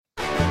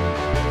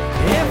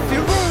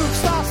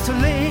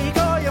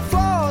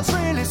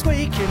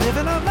make you live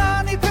in a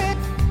money pit.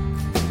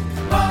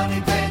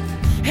 Money pit.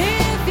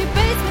 If your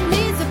basement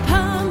needs a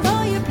pump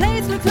or your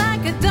place looks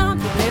like a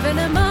dump, you live in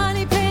a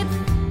money pit.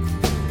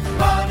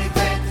 Money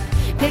pit.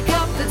 Pick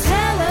up the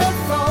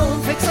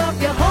telephone, fix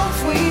up your home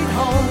sweet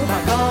home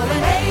by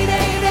calling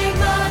 888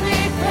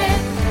 Money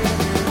Pit.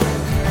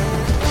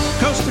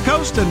 Coast to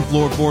coast and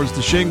floorboards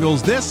to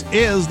shingles, this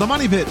is the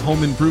Money Pit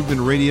Home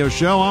Improvement Radio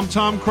Show. I'm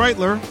Tom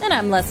Kreitler. And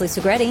I'm Leslie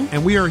Segretti.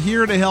 And we are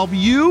here to help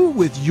you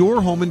with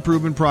your home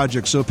improvement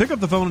project. So pick up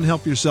the phone and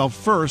help yourself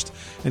first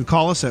and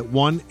call us at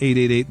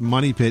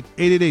 1-888-MONEY-PIT,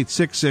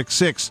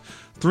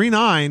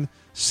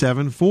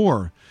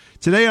 888-666-3974.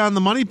 Today on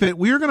the Money Pit,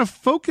 we are going to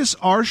focus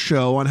our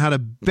show on how to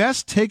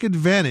best take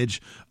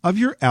advantage of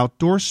your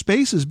outdoor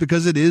spaces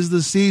because it is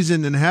the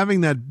season and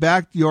having that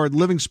backyard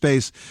living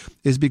space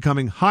is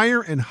becoming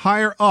higher and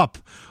higher up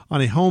on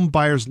a home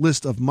buyer's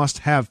list of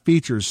must-have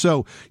features.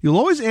 So you'll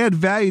always add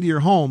value to your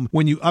home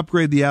when you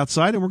upgrade the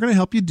outside, and we're going to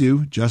help you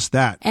do just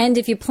that. And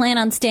if you plan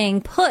on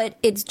staying put,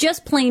 it's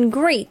just plain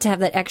great to have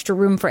that extra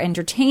room for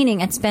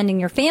entertaining and spending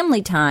your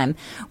family time.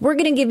 We're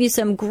going to give you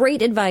some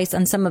great advice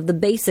on some of the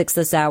basics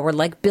this hour,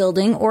 like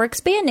building or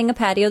expanding a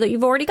patio that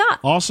you've already got.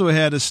 Also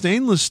ahead, a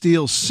stainless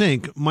steel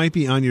sink might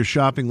be on your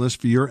shopping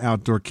list for your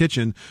outdoor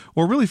kitchen,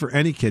 or really for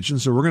any kitchen.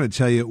 So we're going to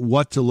tell you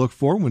what to look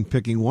for when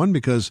picking one,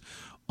 because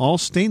all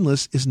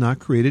stainless is not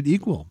created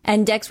equal.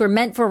 And decks were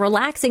meant for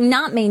relaxing,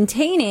 not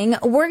maintaining.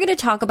 We're going to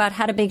talk about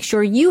how to make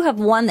sure you have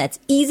one that's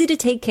easy to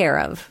take care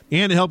of.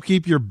 And to help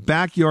keep your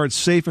backyard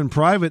safe and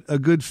private, a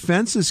good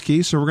fence is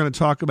key. So we're going to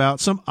talk about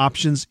some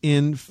options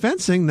in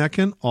fencing that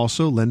can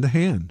also lend a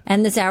hand.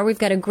 And this hour, we've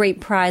got a great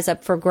prize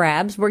up for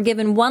grabs. We're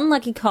giving one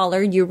lucky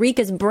caller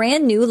Eureka's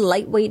brand new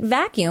lightweight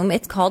vacuum.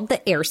 It's called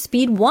the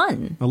Airspeed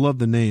 1. I love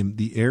the name,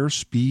 the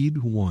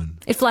Airspeed 1.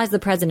 It flies the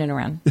president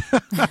around.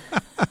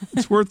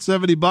 It's worth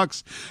 $70.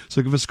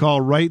 So give us a call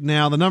right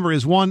now. The number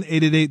is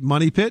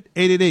 1-888-MONEY-PIT,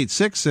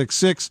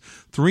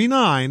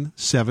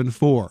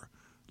 888-666-3974.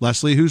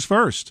 Leslie, who's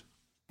first?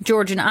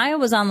 George in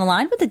Iowa's on the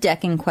line with a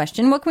decking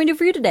question. What can we do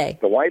for you today?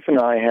 The wife and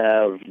I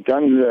have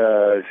done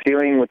the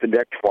ceiling with the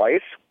deck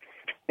twice,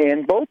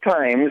 and both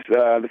times,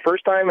 the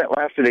first time it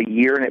lasted a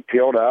year and it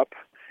peeled up,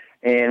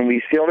 and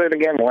we sealed it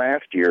again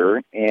last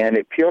year, and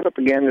it peeled up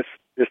again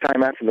this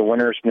time after the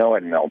winter snow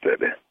had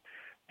melted.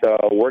 So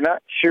we're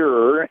not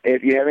sure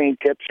if you have any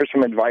tips or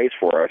some advice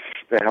for us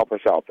to help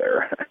us out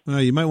there.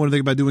 You might want to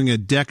think about doing a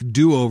deck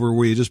do-over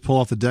where you just pull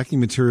off the decking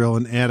material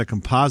and add a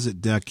composite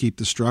deck, keep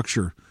the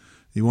structure.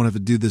 You won't have to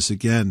do this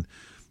again.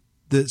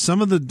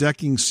 Some of the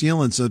decking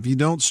sealants, if you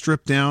don't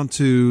strip down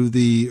to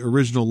the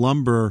original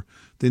lumber,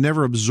 they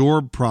never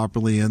absorb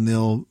properly, and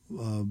they'll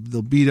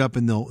beat up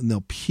and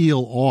they'll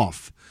peel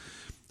off.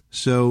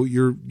 So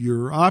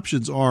your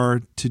options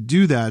are to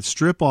do that,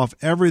 strip off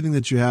everything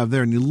that you have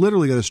there, and you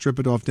literally got to strip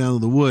it off down to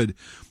the wood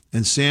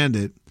and sand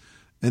it.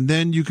 And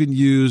then you can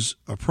use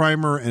a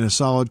primer and a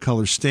solid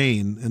color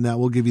stain, and that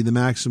will give you the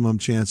maximum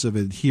chance of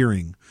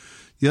adhering.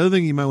 The other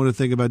thing you might want to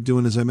think about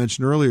doing, as I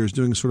mentioned earlier, is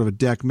doing sort of a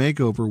deck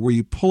makeover where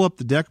you pull up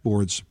the deck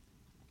boards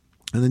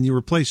and then you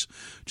replace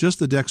just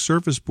the deck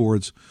surface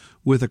boards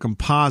with a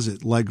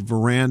composite like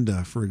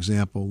Veranda, for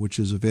example, which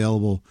is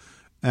available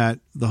at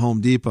the Home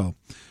Depot.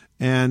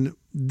 And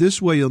this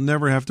way you'll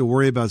never have to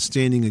worry about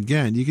staining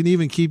again. You can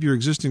even keep your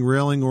existing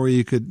railing, or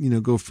you could,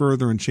 go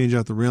further and change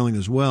out the railing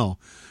as well.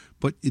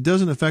 But it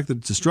doesn't affect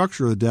the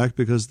structure of the deck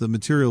because the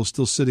material is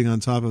still sitting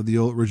on top of the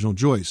original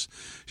joist.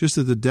 Just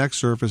that the deck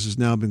surface has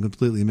now been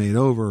completely made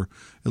over.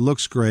 It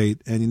looks great,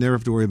 and you never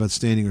have to worry about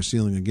staining or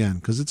sealing again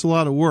because it's a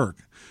lot of work,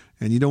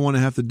 and you don't want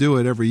to have to do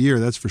it every year,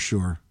 that's for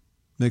sure.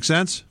 Make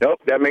sense? Nope,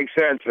 that makes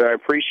sense. I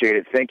appreciate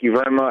it. Thank you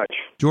very much.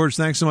 George,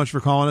 thanks so much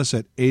for calling us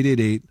at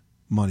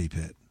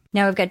 888-MONEY-PIT.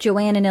 Now we've got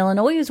Joanne in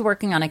Illinois who's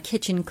working on a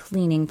kitchen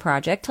cleaning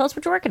project. Tell us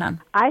what you're working on.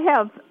 I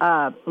have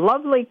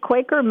lovely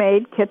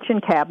Quaker-made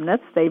kitchen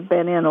cabinets. They've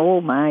been in,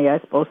 I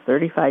suppose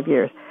 35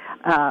 years.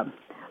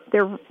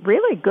 They're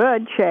really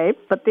good shape,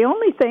 but the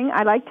only thing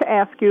I'd like to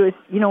ask you is,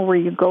 where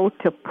you go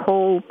to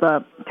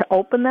to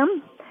open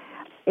them,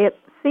 it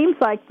seems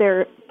like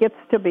there gets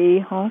to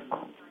be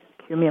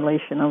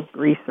accumulation of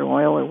grease or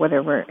oil or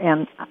whatever,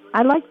 and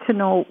I'd like to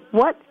know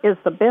what is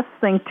the best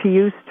thing to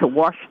use to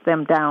wash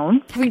them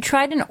down. Have you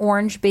tried an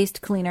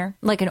orange-based cleaner,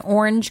 like an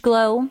Orange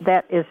Glow?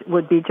 That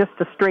would be just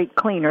a straight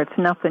cleaner. It's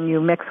nothing you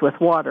mix with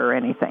water or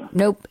anything.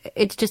 Nope,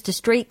 it's just a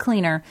straight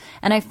cleaner,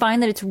 and I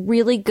find that it's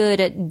really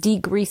good at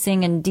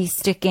degreasing and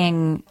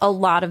desticking a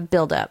lot of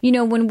buildup.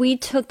 When we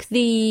took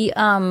the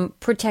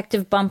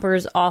protective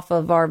bumpers off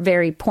of our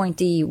very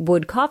pointy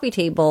wood coffee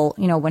table,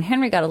 when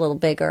Henry got a little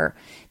bigger,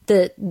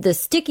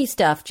 the sticky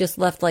stuff just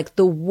left like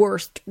the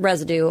worst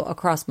residue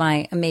across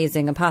my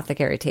amazing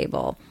apothecary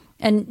table.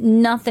 And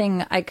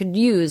nothing I could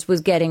use was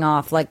getting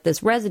off like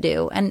this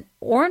residue. And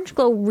Orange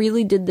Glow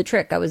really did the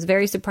trick. I was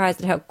very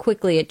surprised at how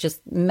quickly it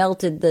just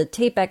melted the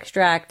tape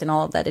extract and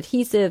all of that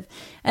adhesive.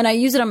 And I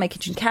use it on my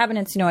kitchen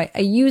cabinets. I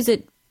use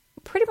it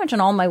pretty much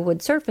on all my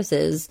wood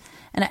surfaces,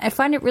 and I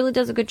find it really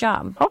does a good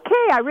job.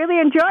 Okay, I really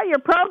enjoy your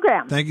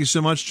program. Thank you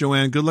so much,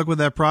 Joanne. Good luck with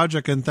that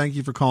project, and thank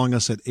you for calling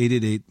us at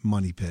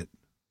 888-MONEY-PIT.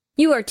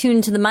 You are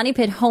tuned to the Money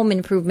Pit Home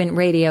Improvement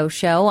Radio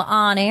Show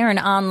on air and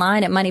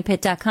online at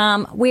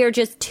moneypit.com. We are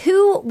just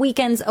 2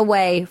 weekends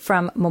away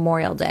from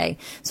Memorial Day.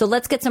 So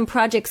let's get some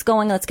projects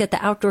going. Let's get the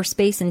outdoor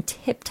space in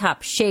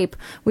tip-top shape.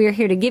 We are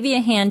here to give you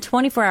a hand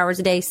 24 hours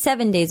a day,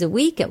 7 days a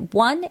week at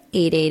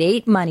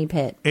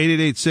 1-888-MONEY-PIT.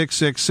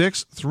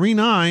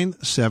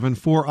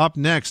 888-666-3974. Up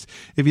next,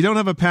 if you don't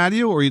have a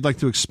patio or you'd like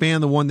to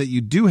expand the one that you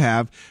do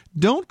have,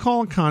 don't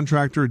call a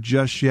contractor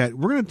just yet.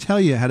 We're going to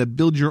tell you how to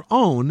build your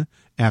own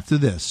after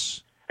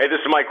this. Hey, this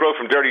is Mike Rowe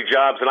from Dirty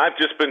Jobs, and I've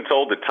just been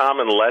told that Tom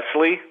and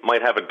Leslie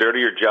might have a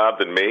dirtier job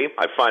than me.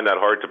 I find that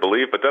hard to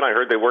believe, but then I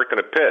heard they work in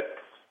a pit.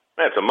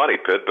 Man, it's a money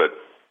pit, but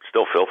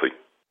still filthy.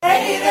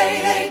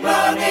 888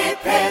 Money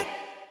Pit.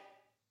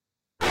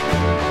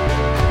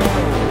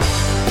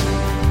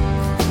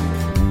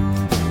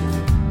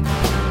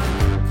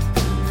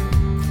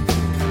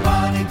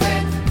 Money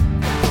Pit.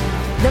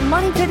 The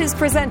Money Pit is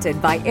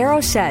presented by Aero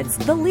Sheds,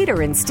 the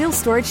leader in steel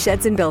storage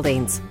sheds and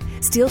buildings.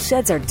 Steel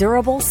sheds are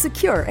durable,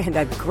 secure, and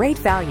a great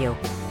value.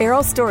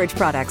 Aero storage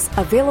products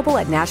available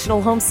at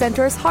National Home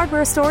Centers,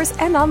 hardware stores,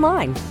 and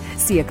online.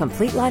 See a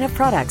complete line of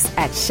products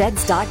at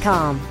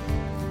sheds.com.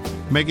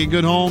 Making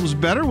good homes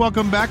better.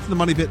 Welcome back to the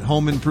Money Pit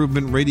Home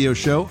Improvement Radio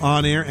Show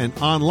on air and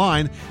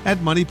online at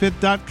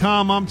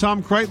moneypit.com. I'm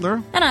Tom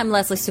Kreitler. And I'm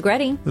Leslie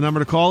Segretti. The number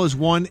to call is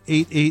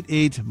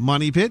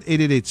 1-888-MONEY-PIT,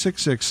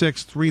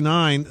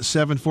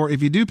 888-666-3974.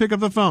 If you do pick up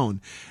the phone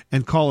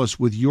and call us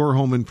with your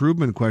home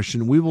improvement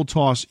question, we will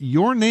toss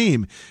your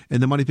name in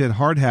the Money Pit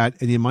hard hat,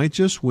 and you might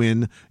just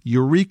win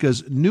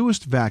Eureka's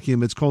newest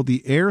vacuum. It's called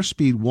the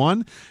Airspeed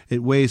 1.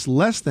 It weighs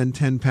less than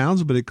 10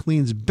 pounds, but it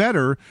cleans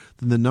better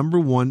than the number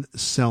one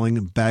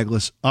selling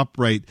bagless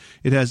upright.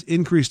 It has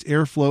increased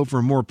airflow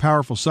for more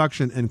powerful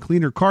suction and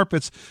cleaner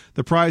carpets.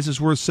 The prize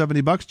is worth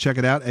 $70. Check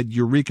it out at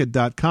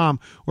eureka.com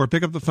or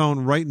pick up the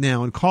phone right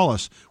now and call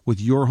us with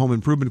your home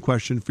improvement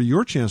question for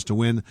your chance to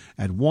win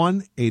at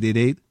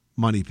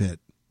 1-888-MONEY-PIT.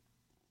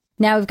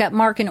 Now we've got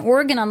Mark in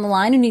Oregon on the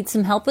line who needs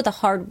some help with a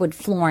hardwood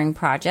flooring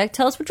project.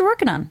 Tell us what you're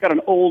working on. Got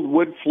an old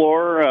wood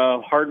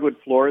floor, hardwood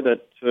floor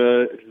that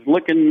is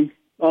looking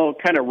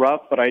kind of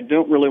rough, but I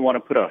don't really want to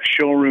put a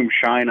showroom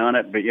shine on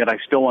it, but yet I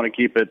still want to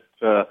keep it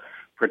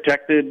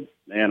protected,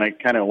 and I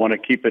kind of want to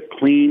keep it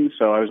clean.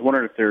 So I was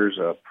wondering if there's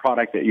a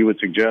product that you would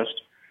suggest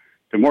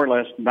to more or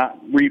less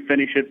not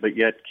refinish it, but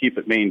yet keep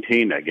it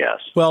maintained, I guess.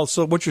 Well,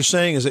 so what you're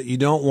saying is that you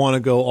don't want to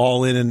go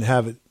all in and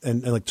have it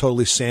and like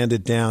totally sand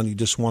it down. You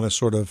just want to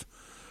sort of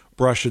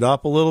brush it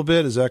up a little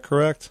bit. Is that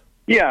correct?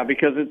 Yeah,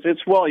 because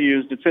it's well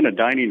used. It's in a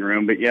dining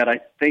room, but yet I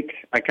think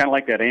I kind of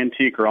like that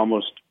antique or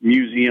almost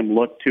museum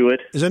look to it.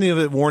 Is any of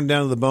it worn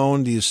down to the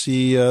bone? Do you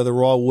see the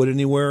raw wood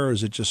anywhere, or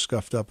is it just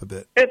scuffed up a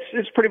bit?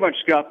 It's pretty much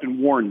scuffed and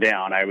worn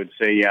down, I would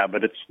say. Yeah,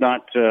 but it's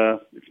not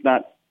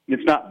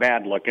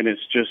bad looking.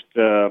 It's just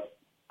I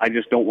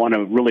just don't want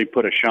to really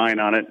put a shine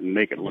on it and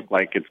make it look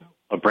like it's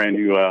a brand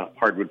new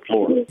hardwood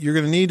floor. You're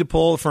going to need to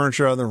pull the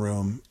furniture out of the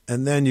room,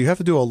 and then you have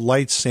to do a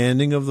light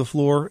sanding of the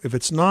floor. If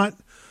it's not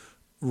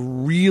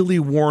really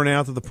worn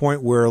out to the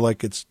point where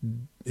like it's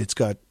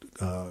got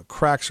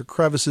cracks or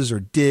crevices or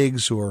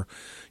digs or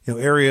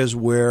areas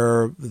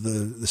where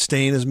the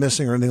stain is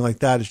missing or anything like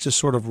that, it's just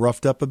sort of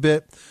roughed up a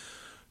bit,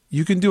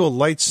 you can do a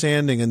light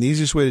sanding, and the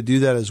easiest way to do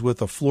that is with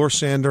a floor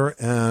sander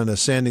and a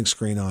sanding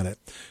screen on it.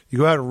 You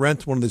go out and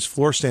rent one of these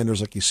floor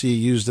sanders like you see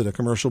used at a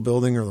commercial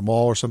building or the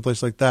mall or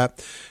someplace like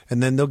that,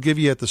 and then they'll give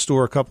you at the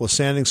store a couple of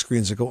sanding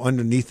screens that go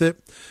underneath it,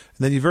 and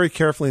then you very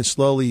carefully and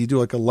slowly you do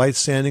like a light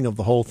sanding of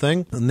the whole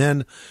thing, and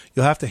then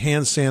you'll have to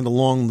hand sand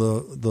along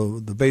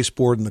the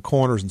baseboard and the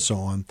corners and so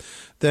on.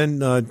 Then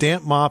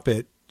damp mop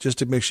it just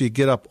to make sure you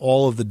get up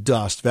all of the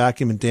dust,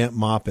 vacuum and damp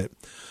mop it.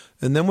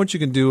 And then what you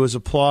can do is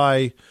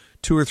apply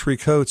 2 or 3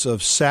 coats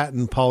of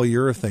satin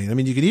polyurethane. I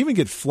mean, you can even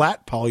get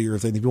flat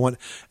polyurethane if you want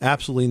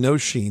absolutely no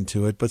sheen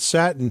to it, but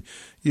satin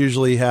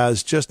usually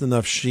has just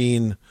enough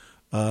sheen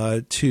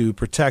to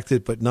protect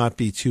it but not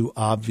be too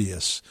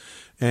obvious.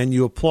 And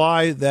you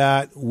apply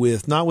that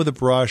not with a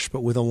brush,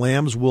 but with a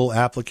lamb's wool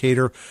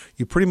applicator.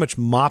 You pretty much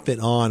mop it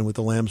on with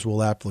the lamb's wool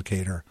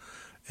applicator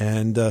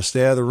and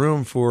stay out of the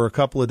room for a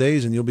couple of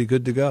days and you'll be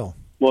good to go.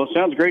 Well, it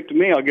sounds great to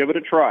me. I'll give it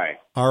a try.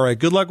 All right.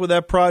 Good luck with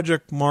that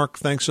project, Mark.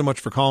 Thanks so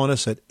much for calling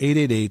us at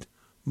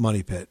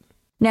 888-MONEY-PIT.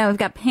 Now we've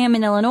got Pam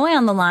in Illinois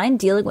on the line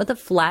dealing with a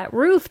flat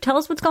roof. Tell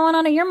us what's going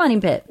on at your money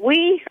pit.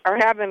 We are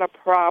having a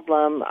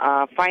problem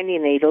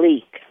finding a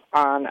leak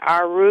on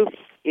our roof.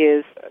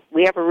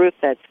 We have a roof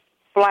that's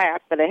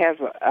flat, but it has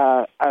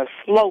a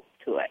slope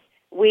to it.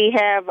 We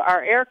have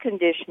our air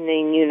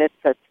conditioning units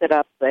that sit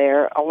up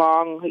there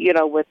along,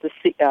 with the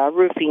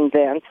roofing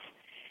vents.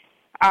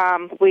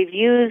 We've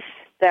used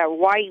that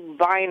white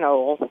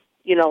vinyl,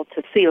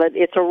 to seal it.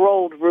 It's a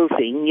rolled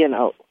roofing,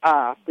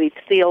 We've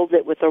sealed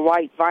it with the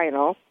white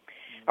vinyl.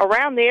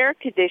 Around the air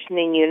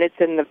conditioning units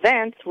and the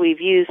vents,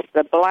 we've used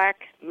the black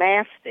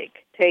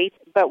mastic tape,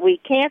 but we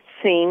can't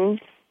seem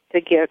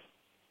to get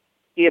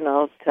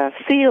to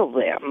seal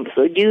them.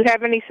 So do you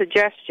have any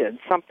suggestions,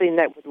 something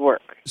that would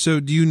work? So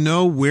do you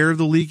know where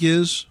the leak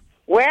is?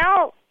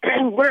 Well,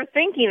 we're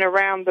thinking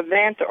around the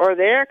vent or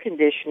the air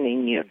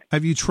conditioning unit.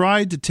 Have you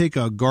tried to take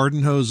a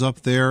garden hose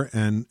up there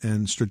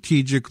and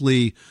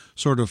strategically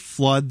sort of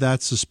flood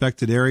that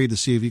suspected area to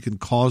see if you can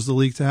cause the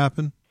leak to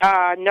happen?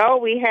 No,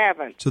 we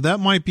haven't. So that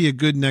might be a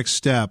good next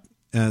step.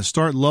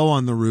 Start low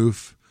on the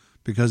roof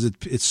because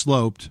it's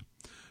sloped,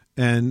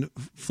 and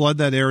flood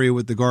that area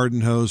with the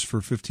garden hose for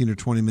 15 or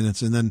 20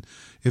 minutes. And then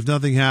if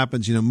nothing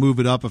happens, move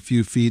it up a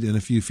few feet and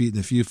a few feet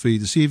and a few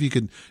feet to see if you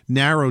can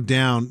narrow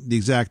down the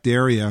exact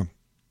area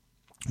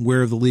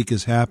where the leak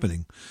is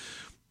happening.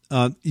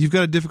 You've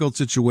got a difficult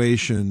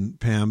situation,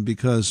 Pam,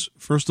 because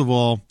first of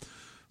all,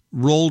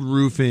 rolled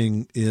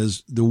roofing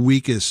is the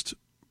weakest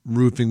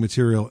roofing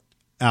material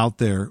out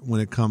there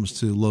when it comes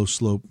to low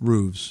slope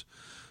roofs.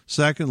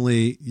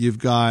 Secondly, you've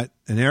got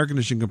an air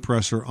conditioning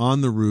compressor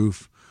on the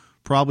roof,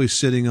 probably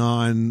sitting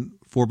on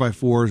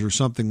 4x4s or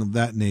something of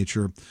that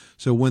nature.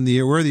 So where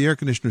the air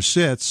conditioner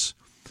sits,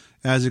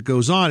 as it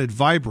goes on, it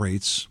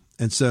vibrates.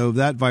 And so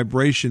that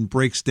vibration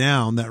breaks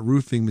down that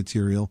roofing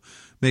material,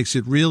 makes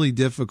it really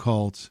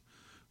difficult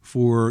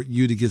for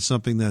you to get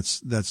something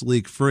that's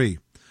leak-free.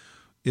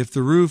 If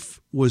the roof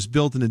was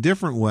built in a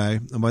different way,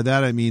 and by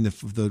that I mean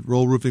if the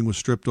roll roofing was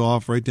stripped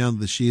off right down to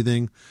the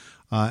sheathing,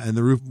 and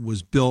the roof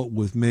was built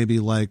with maybe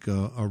like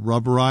a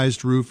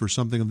rubberized roof or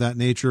something of that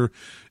nature,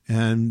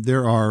 and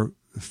there are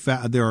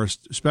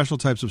special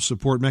types of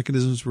support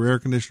mechanisms for air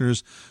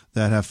conditioners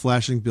that have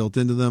flashing built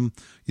into them,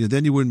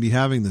 then you wouldn't be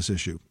having this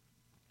issue.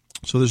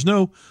 So there's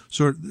no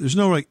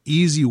like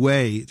easy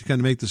way to kind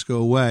of make this go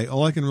away.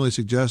 All I can really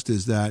suggest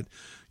is that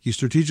you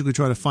strategically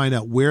try to find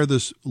out where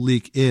this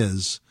leak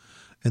is,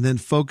 and then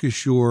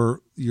focus your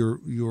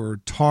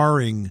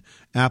tarring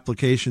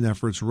application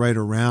efforts right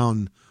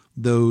around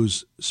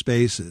those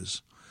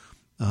spaces.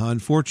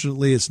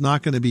 Unfortunately, it's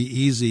not going to be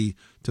easy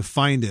to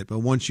find it, but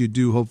once you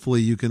do,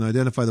 hopefully you can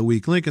identify the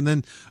weak link, and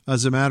then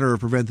as a matter of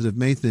preventative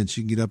maintenance,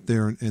 you can get up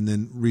there and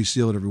then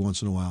reseal it every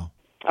once in a while.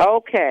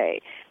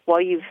 Okay. Well,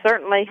 you've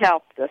certainly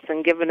helped us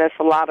and given us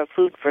a lot of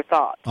food for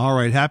thought. All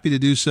right. Happy to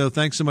do so.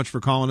 Thanks so much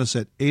for calling us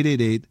at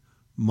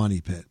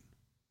 888-MONEY-PIT.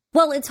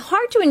 Well, it's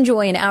hard to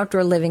enjoy an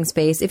outdoor living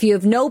space if you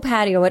have no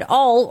patio at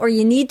all or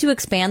you need to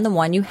expand the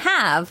one you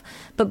have.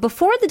 But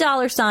before the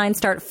dollar signs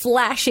start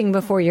flashing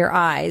before your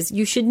eyes,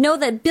 you should know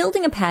that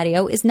building a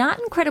patio is not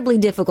incredibly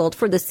difficult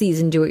for the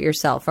seasoned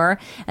do-it-yourselfer.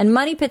 And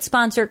Money Pit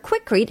sponsor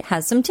Quikrete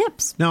has some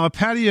tips. Now, a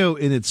patio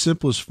in its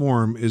simplest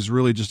form is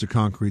really just a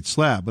concrete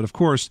slab. But of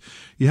course,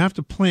 you have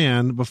to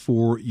plan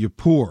before you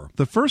pour.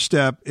 The first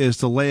step is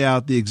to lay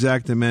out the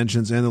exact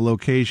dimensions and the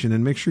location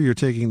and make sure you're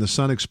taking the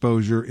sun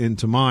exposure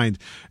into mind.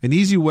 An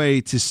easy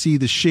way to see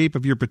the shape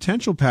of your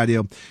potential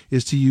patio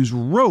is to use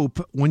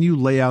rope when you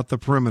lay out the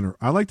perimeter.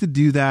 I like to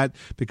do that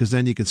because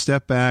then you can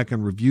step back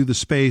and review the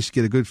space,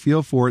 get a good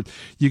feel for it.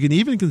 You can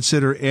even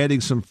consider adding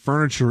some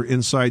furniture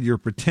inside your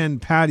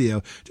pretend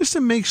patio just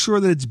to make sure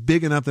that it's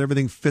big enough that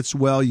everything fits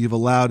well. You've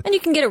allowed. And you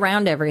can get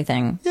around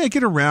everything. Yeah,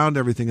 get around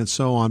everything and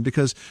so on,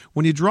 because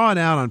when you draw it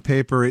out on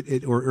paper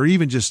or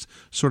even just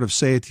sort of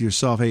say it to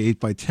yourself, hey, 8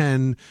 by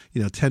 10,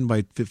 10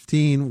 by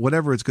 15,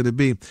 whatever it's going to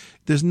be,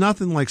 there's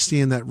nothing like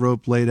seeing that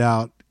rope laid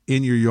out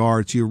in your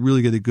yard so you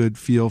really get a good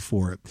feel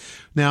for it.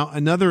 Now,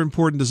 another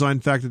important design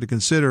factor to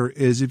consider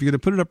is if you're going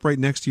to put it up right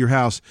next to your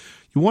house,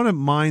 you want to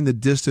mind the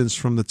distance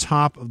from the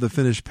top of the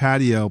finished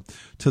patio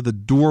to the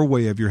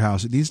doorway of your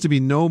house. It needs to be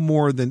no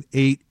more than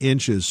 8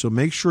 inches. So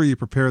make sure you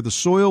prepare the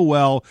soil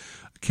well,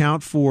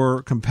 account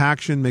for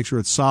compaction, make sure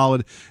it's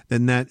solid,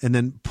 and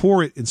then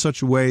pour it in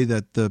such a way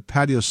that the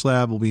patio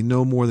slab will be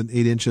no more than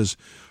 8 inches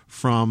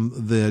from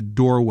the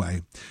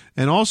doorway.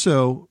 And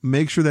also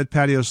make sure that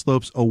patio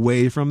slopes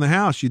away from the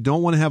house. You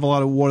don't want to have a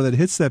lot of water that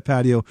hits that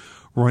patio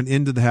run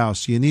into the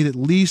house. You need at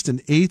least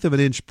 1/8 of an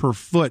inch per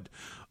foot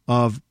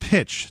of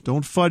pitch.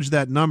 Don't fudge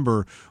that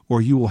number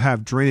or you will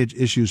have drainage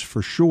issues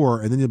for sure,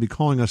 and then you'll be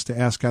calling us to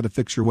ask how to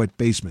fix your wet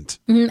basement.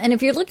 And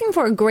if you're looking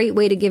for a great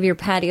way to give your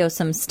patio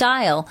some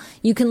style,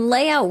 you can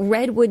lay out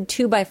redwood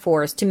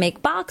 2x4s to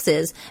make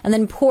boxes and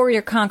then pour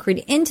your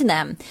concrete into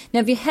them. Now,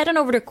 if you head on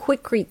over to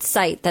Quikrete's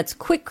site, that's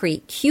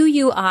Quikrete,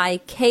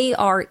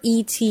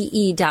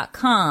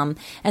 QUIKRETE.com,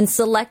 and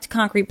select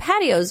concrete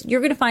patios,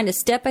 you're going to find a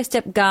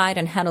step-by-step guide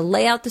on how to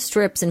lay out the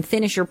strips and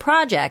finish your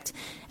project.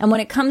 And when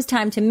it comes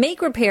time to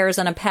make repairs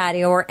on a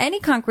patio or any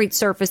concrete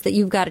surface that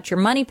you've got at your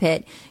money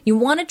pit, you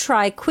want to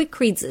try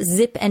Quikrete's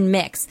Zip and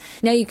Mix.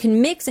 Now, you can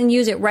mix and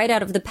use it right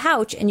out of the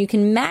pouch, and you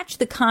can match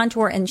the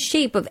contour and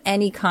shape of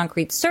any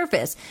concrete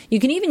surface. You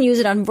can even use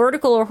it on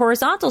vertical or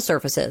horizontal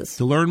surfaces.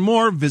 To learn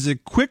more,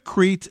 visit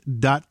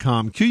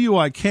Quikrete.com,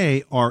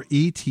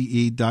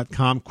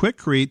 QUIKRETE.com.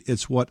 Quikrete,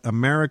 it's what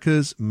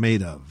America's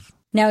made of.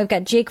 Now we've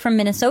got Jake from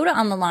Minnesota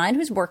on the line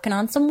who's working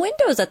on some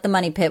windows at the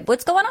Money Pit.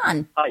 What's going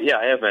on? Yeah,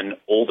 I have an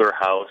older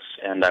house,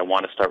 and I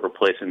want to start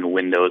replacing the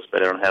windows,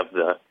 but I don't have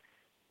the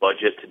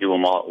budget to do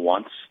them all at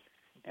once.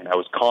 And I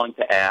was calling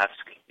to ask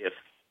if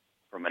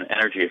from an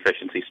energy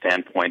efficiency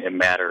standpoint, it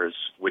matters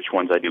which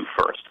ones I do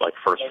first, like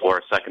first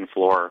floor, second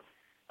floor,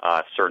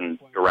 certain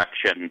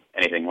direction,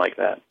 anything like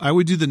that. I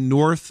would do the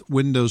north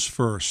windows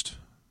first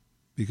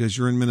because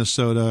you're in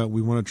Minnesota.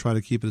 We want to try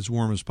to keep it as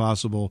warm as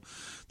possible.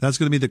 That's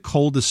going to be the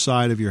coldest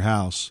side of your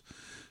house.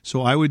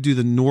 So I would do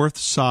the north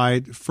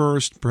side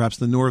first, perhaps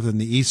the north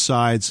and the east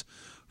sides,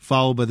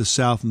 followed by the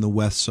south and the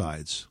west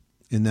sides,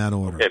 in that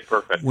order. Okay,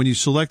 perfect. When you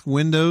select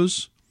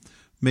windows,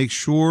 make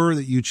sure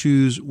that you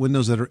choose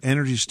windows that are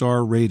Energy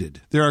Star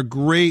rated. There are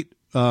great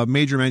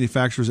major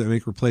manufacturers that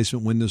make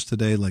replacement windows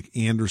today, like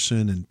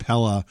Anderson and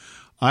Pella.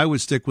 I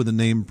would stick with a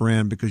name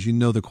brand because you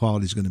know the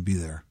quality is going to be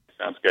there.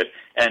 Sounds good.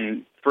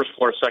 And first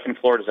floor, second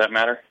floor, does that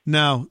matter?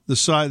 No, the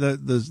side,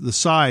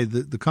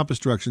 the compass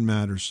direction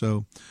matters.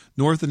 So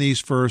north and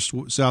east first,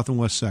 south and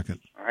west second.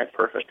 All right,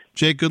 perfect.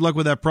 Jake, good luck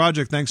with that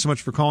project. Thanks so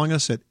much for calling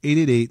us at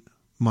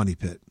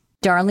 888-MONEY-PIT.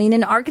 Darlene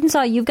in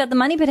Arkansas, you've got the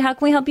Money Pit. How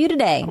can we help you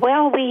today?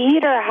 Well, we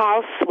heat our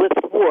house with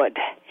wood,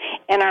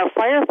 and our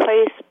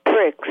fireplace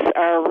bricks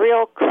are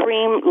real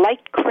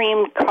light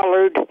cream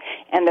colored,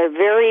 and they're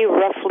very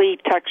roughly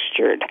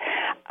textured.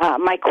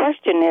 My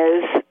question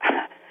is,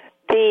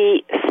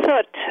 the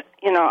soot,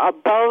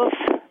 above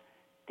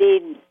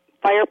the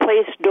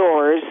fireplace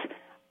doors,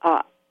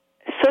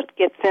 soot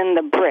gets in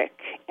the brick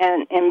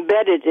and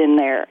embedded in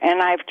there,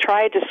 and I've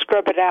tried to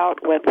scrub it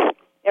out with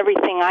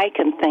everything I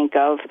can think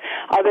of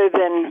other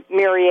than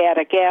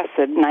muriatic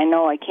acid, and I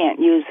know I can't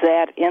use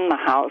that in the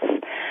house.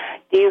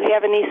 Do you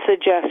have any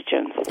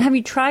suggestions? Have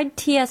you tried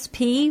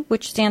TSP,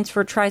 which stands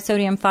for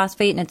trisodium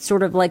phosphate, and it's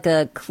sort of like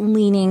a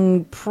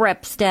cleaning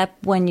prep step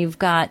when you've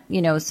got,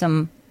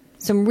 some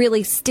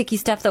really sticky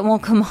stuff that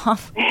won't come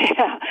off?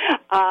 Yeah,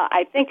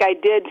 I think I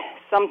did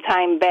some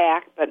time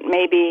back, but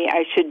maybe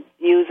I should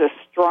use a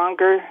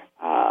stronger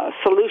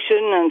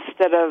solution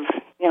instead of,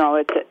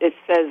 it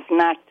says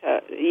not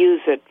to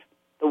use it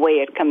the way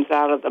it comes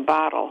out of the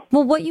bottle.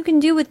 Well, what you can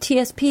do with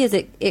TSP is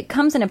it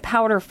comes in a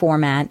powder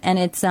format, and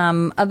it's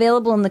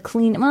available in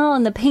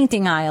the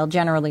painting aisle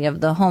generally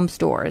of the home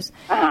stores.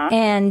 Uh-huh.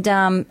 And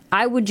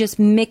I would just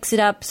mix it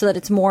up so that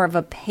it's more of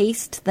a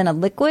paste than a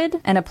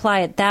liquid and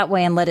apply it that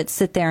way and let it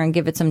sit there and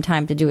give it some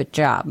time to do its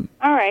job.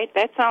 All right,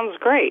 that sounds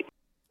great.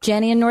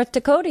 Jenny in North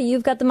Dakota,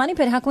 you've got the Money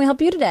Pit. How can we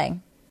help you today?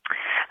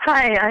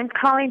 Hi, I'm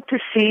calling to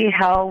see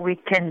how we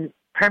can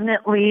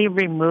permanently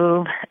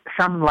remove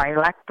some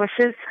lilac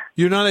bushes.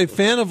 You're not a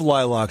fan of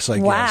lilacs, I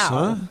guess,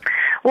 huh?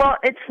 Well,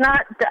 it's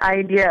not the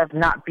idea of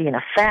not being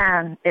a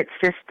fan. It's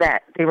just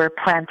that they were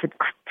planted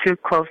too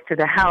close to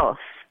the house.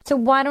 So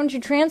why don't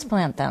you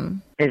transplant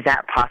them? Is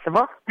that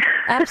possible?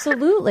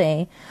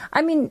 Absolutely.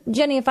 I mean,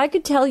 Jenny, if I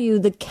could tell you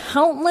the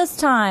countless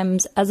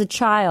times as a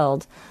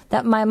child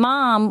that my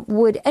mom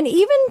would, and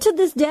even to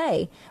this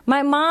day,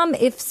 my mom,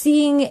 if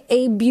seeing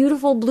a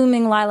beautiful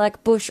blooming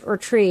lilac bush or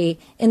tree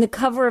in the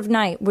cover of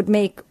night, would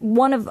make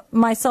one of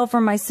myself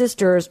or my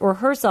sisters or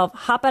herself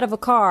hop out of a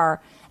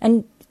car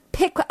and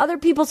pick other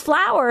people's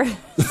flowers.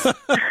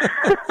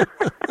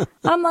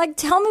 I'm like,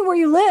 tell me where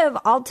you live.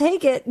 I'll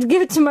take it and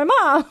give it to my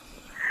mom.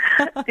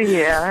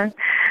 Yeah.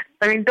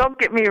 I mean, don't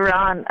get me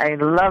wrong. I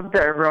love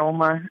the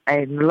aroma.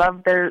 I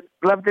love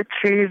the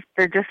trees.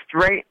 They're just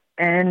right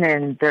in,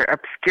 and they're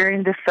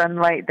obscuring the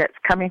sunlight that's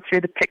coming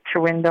through the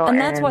picture window. And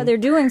that's why they're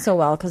doing so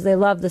well, because they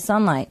love the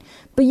sunlight.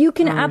 But you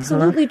can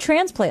absolutely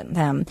transplant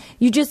them.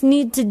 You just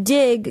need to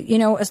dig,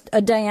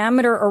 a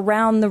diameter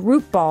around the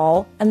root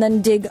ball, and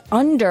then dig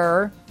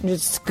under, and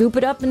just scoop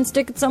it up and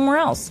stick it somewhere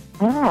else.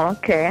 Oh,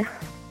 okay.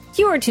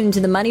 You are tuned to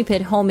the Money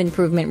Pit Home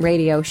Improvement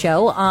Radio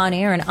Show, on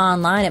air and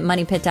online at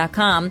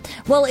MoneyPit.com.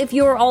 Well, if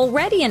you're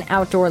already an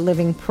outdoor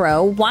living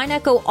pro, why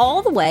not go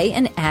all the way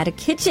and add a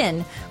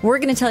kitchen? We're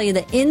going to tell you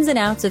the ins and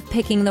outs of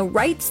picking the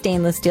right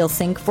stainless steel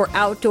sink for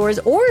outdoors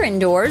or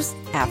indoors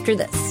after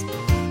this.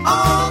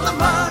 On the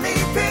Money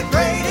Pit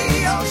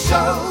Radio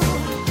Show,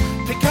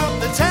 pick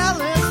up the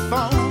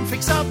telephone,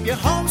 fix up your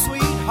home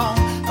sweet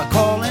home by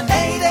calling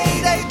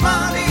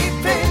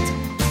 888-MONEY-PIT.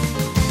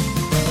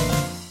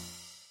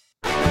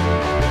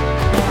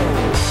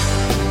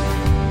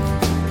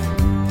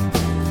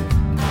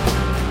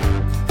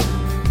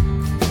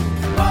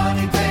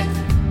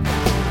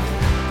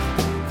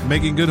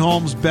 Making good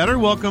homes better.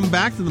 Welcome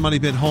back to the Money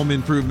Pit Home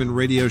Improvement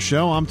Radio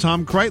Show. I'm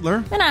Tom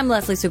Kreitler. And I'm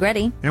Leslie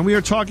Sugretti. And we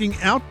are talking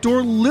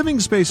outdoor living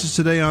spaces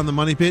today on the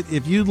Money Pit.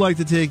 If you'd like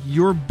to take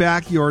your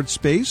backyard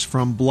space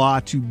from blah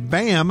to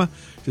bam,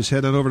 just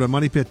head on over to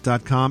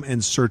moneypit.com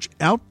and search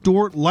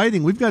outdoor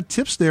lighting. We've got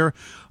tips there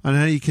on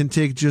how you can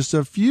take just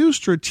a few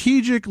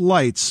strategic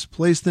lights,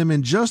 place them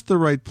in just the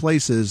right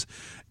places,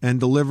 and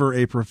deliver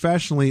a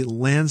professionally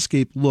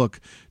landscaped look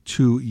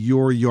to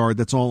your yard.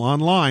 That's all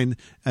online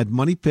at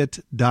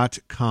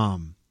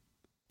moneypit.com.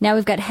 Now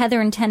we've got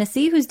Heather in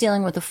Tennessee who's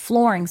dealing with a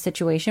flooring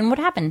situation. What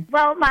happened?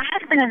 Well, my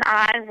husband and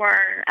I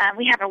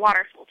we have a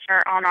water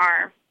filter on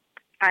our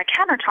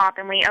countertop,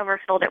 and we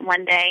overfilled it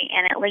one day,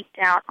 and it leaked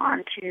out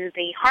onto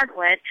the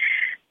hardwood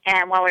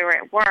and while we were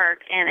at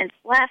work, and it's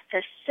left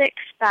a 6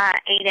 by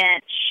 8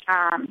 inch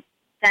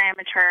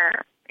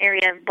diameter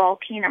area of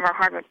bulking of our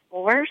hardwood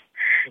floors.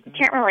 Mm-hmm.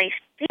 can't really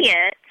see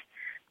it,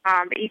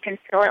 but you can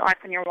feel it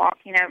like when you're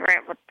walking over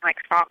it with like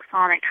socks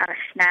on. It kind of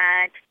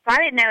snags. So I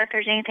didn't know if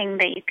there's anything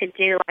that you could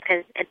do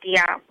like a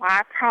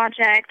DIY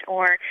project,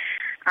 or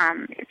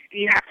if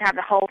you have to have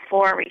the whole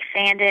floor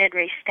resanded,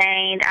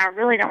 restained. I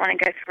really don't want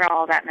to go through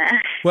all that mess.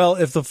 Well,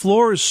 if the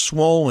floor is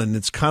swollen,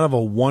 it's kind of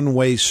a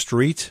one-way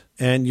street,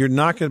 and you're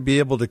not going to be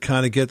able to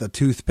kind of get the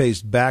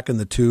toothpaste back in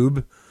the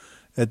tube.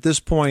 At this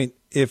point,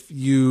 if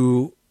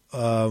you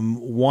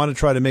want to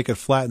try to make it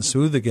flat and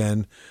smooth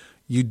again,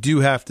 you do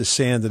have to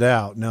sand it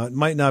out. Now, it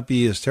might not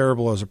be as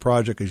terrible as a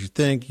project as you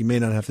think. You may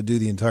not have to do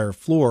the entire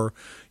floor.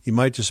 You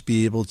might just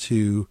be able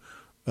to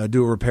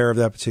do a repair of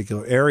that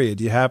particular area.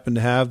 Do you happen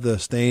to have the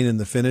stain and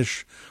the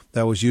finish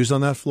that was used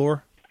on that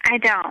floor? I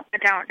don't.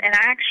 And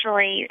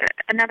actually,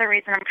 another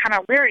reason I'm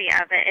kind of leery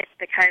of it is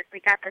because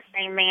we got the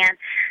same man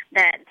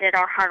that did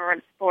our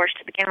hardwood floors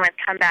to begin with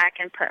come back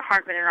and put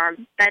hardwood in our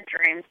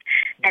bedrooms,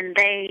 and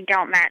they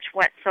don't match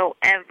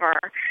whatsoever.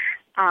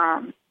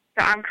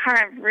 So I'm kind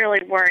of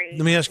really worried.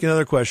 Let me ask you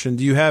another question.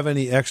 Do you have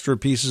any extra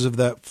pieces of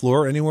that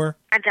floor anywhere?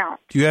 I don't.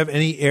 Do you have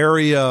any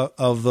area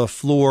of the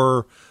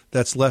floor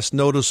that's less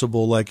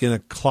noticeable, like in a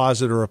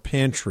closet or a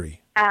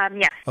pantry?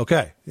 Yes.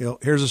 Okay.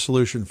 Here's a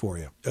solution for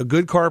you. A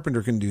good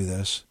carpenter can do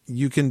this.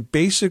 You can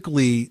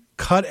basically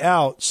cut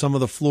out some of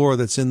the floor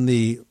that's in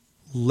the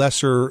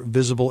lesser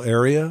visible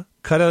area,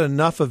 cut out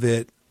enough of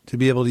it to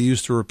be able to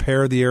use to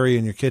repair the area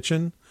in your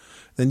kitchen.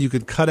 Then you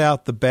could cut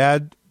out the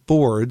bad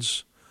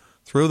boards,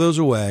 throw those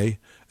away,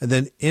 and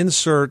then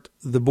insert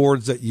the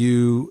boards that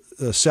you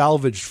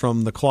salvaged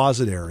from the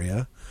closet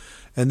area,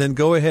 and then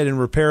go ahead and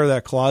repair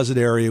that closet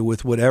area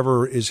with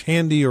whatever is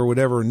handy or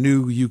whatever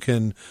new you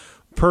can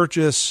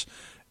purchase,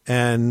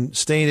 and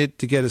stain it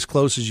to get as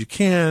close as you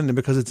can. And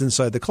because it's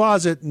inside the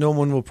closet, no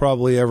one will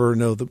probably ever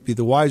be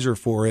the wiser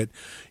for it,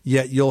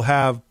 yet you'll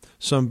have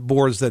some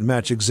boards that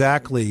match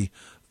exactly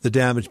the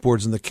damaged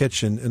boards in the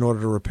kitchen in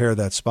order to repair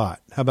that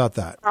spot. How about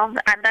that? Well,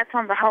 that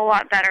sounds a whole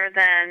lot better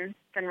than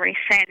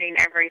resanding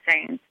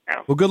everything.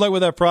 So. Well, good luck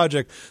with that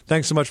project.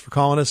 Thanks so much for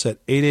calling us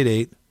at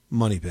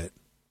 888-MONEY-PIT.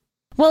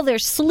 Well, they're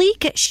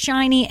sleek,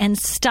 shiny, and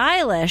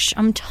stylish.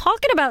 I'm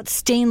talking about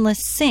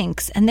stainless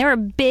sinks, and they're a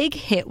big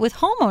hit with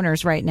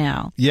homeowners right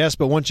now. Yes,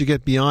 but once you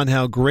get beyond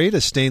how great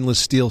a stainless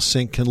steel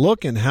sink can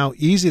look and how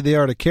easy they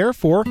are to care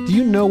for, do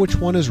you know which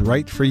one is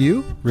right for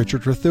you?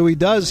 Richard Trethewey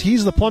does.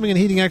 He's the plumbing and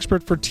heating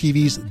expert for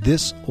TV's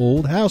This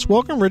Old House.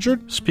 Welcome,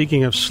 Richard.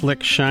 Speaking of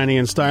slick, shiny,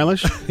 and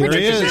stylish, here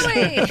he is.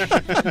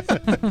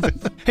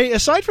 Hey,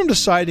 aside from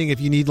deciding if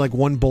you need like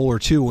one bowl or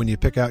two when you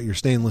pick out your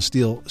stainless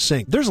steel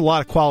sink, there's a lot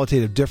of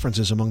qualitative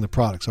differences among the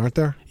products, aren't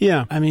there?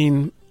 Yeah, I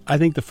mean, I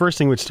think the first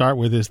thing we'd start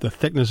with is the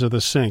thickness of the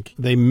sink.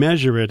 They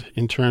measure it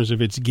in terms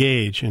of its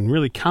gauge, and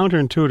really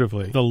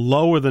counterintuitively, the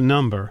lower the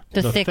number,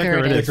 the thicker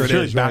it is. It's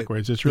really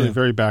backwards. It's really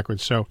very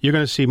backwards. So you're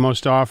going to see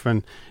most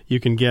often you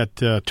can get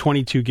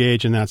 22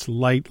 gauge, and that's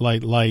light,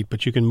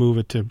 but you can move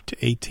it to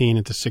 18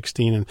 and to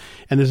 16.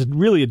 And there's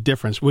really a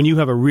difference. When you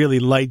have a really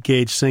light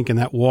gauge sink and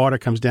that water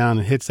comes down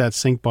and hits that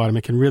sink bottom,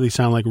 it can really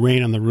sound like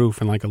rain on the roof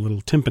and like a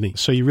little timpani.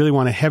 So you really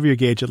want a heavier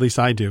gauge, at least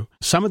I do.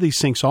 Some of these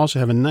sinks also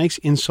have a nice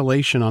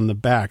insulation on the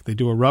back. They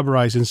do a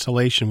rubberized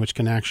insulation, which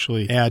can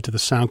actually add to the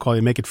sound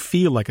quality, make it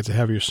feel like it's a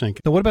heavier sink.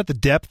 Now, what about the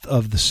depth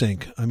of the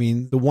sink? I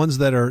mean, the ones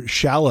that are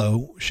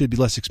shallow should be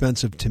less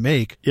expensive to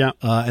make. Yeah.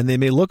 And they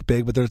may look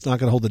big, but it's not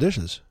going to hold the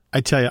dishes.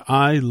 I tell you,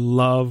 I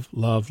love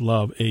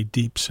a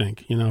deep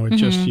sink. It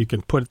just, you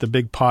can put the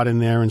big pot in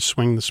there and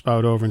swing the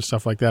spout over and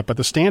stuff like that. But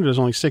the standard is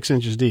only 6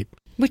 inches deep.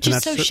 Which is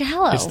so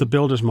shallow. It's the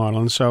builder's model.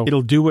 And so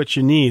it'll do what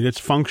you need. It's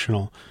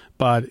functional.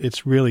 But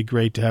it's really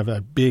great to have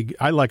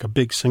I like a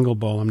big single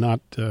bowl. I'm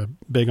not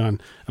big on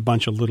a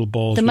bunch of little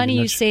bowls. The money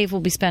you save will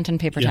be spent on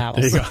paper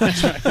towels. There you go.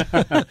 That's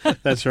right.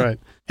 That's right.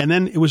 And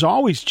then it was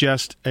always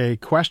just a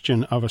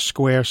question of a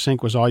square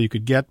sink was all you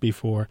could get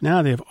before.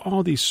 Now they have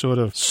all these sort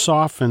of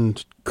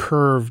softened,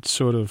 curved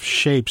sort of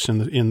shapes in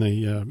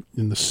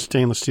the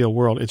stainless steel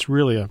world. It's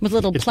really with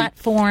little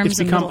platforms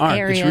and little art.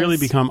 areas. It's really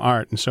become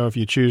art. And so if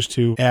you choose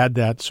to add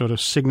that sort of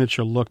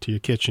signature look to your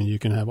kitchen, you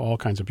can have all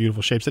kinds of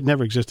beautiful shapes that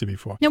never existed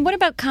before. Now, what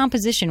about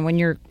composition? When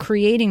you're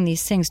creating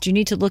these sinks, do you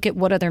need to look at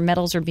what other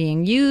metals are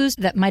being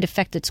used that might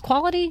affect its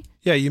quality?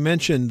 Yeah, you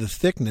mentioned the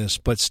thickness,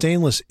 but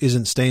stainless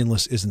isn't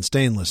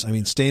stainless. I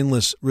mean,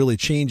 stainless really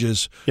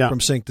changes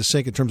from sink to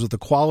sink in terms of the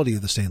quality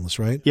of the stainless,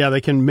 right? Yeah, they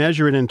can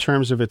measure it in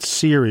terms of its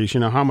series,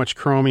 how much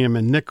chromium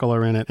and nickel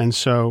are in it. And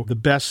so the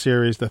best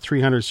series, the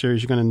 300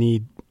 series, you're going to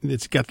need,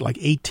 it's got like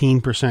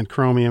 18%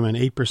 chromium and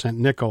 8%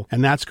 nickel,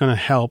 and that's going to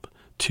help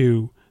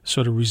to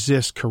sort of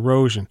resist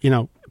corrosion.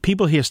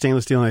 People hear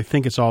stainless steel and they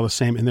think it's all the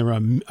same, and there are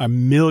a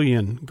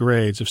million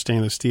grades of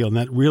stainless steel, and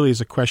that really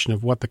is a question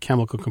of what the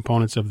chemical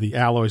components of the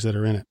alloys that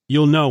are in it.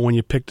 You'll know when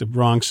you pick the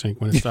wrong sink,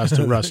 when it starts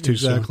to rust too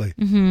soon. Exactly.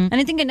 Mm-hmm. And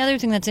I think another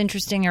thing that's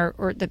interesting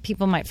or that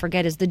people might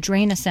forget is the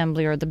drain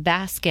assembly or the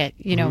basket.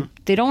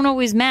 They don't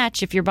always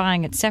match if you're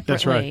buying it separately.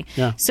 That's right.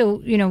 Yeah.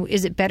 So,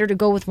 is it better to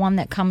go with one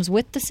that comes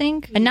with the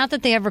sink? And not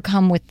that they ever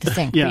come with the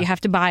sink, but you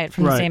have to buy it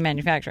from the same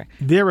manufacturer.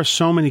 There are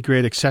so many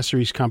great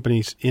accessories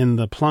companies in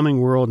the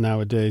plumbing world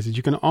nowadays that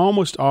you can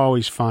almost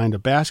always find a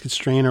basket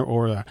strainer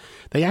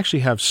they actually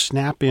have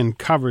snap-in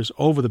covers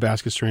over the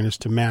basket strainers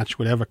to match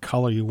whatever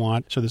color you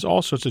want. So there's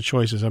all sorts of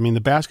choices. I mean,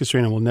 the basket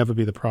strainer will never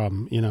be the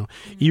problem.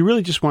 You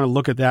really just want to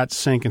look at that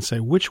sink and say,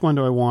 which one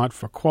do I want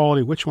for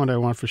quality? Which one do I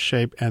want for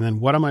shape? And then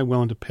what am I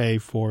willing to pay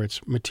for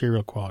its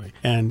material quality?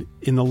 And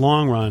in the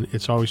long run,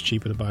 it's always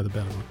cheaper to buy the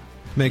better one.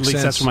 Makes At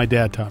least sense. That's what my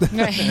dad taught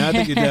me. I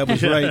think your dad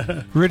was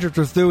right. Richard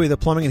Trethewey, the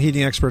plumbing and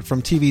heating expert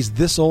from TV's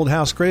This Old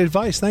House. Great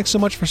advice. Thanks so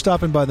much for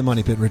stopping by the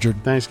Money Pit,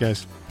 Richard. Thanks,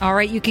 guys. All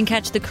right, you can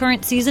catch the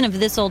current season of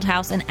This Old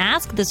House and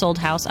Ask This Old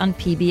House on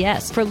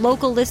PBS. For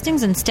local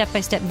listings and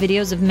step-by-step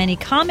videos of many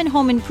common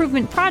home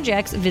improvement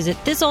projects, visit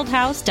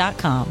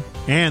thisoldhouse.com.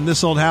 And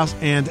This Old House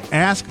and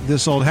Ask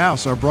This Old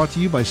House are brought to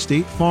you by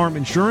State Farm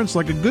Insurance.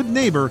 Like a good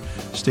neighbor,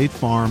 State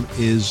Farm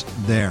is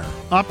there.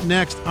 Up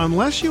next,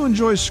 unless you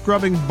enjoy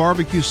scrubbing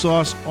barbecue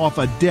sauce off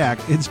a deck,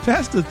 it's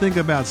best to think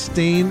about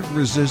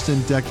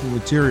stain-resistant decking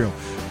material.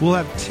 We'll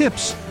have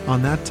tips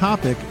on that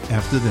topic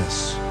after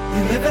this.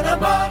 You live in a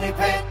money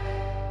pit.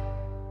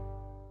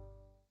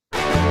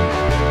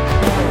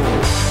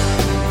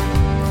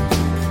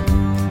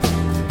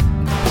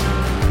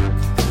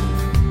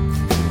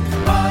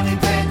 Money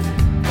pit.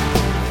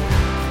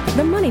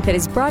 The Money Pit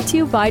is brought to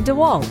you by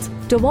DeWalt.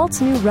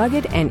 DeWalt's new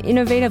rugged and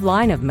innovative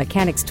line of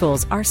mechanics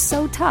tools are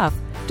so tough,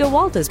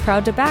 DeWalt is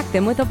proud to back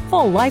them with a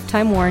full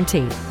lifetime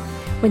warranty.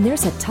 When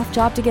there's a tough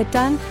job to get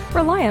done,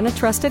 rely on a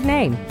trusted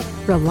name.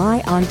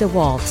 Rely on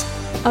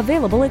DeWalt.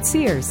 Available at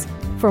Sears.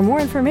 For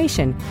more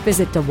information,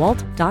 visit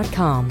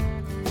DeWalt.com.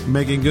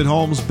 Making good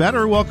homes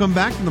better. Welcome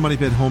back to the Money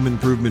Pit Home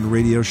Improvement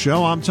Radio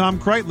Show. I'm Tom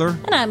Kreitler.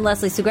 And I'm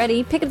Leslie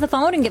Segretti. Pick up the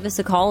phone and give us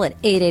a call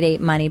at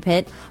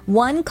 888-MONEY-PIT.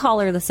 One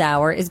caller this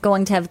hour is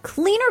going to have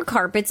cleaner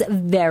carpets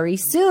very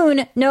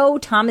soon. No,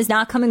 Tom is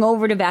not coming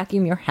over to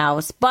vacuum your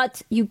house,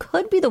 but you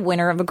could be the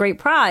winner of a great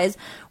prize.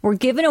 We're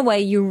giving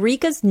away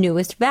Eureka's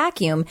newest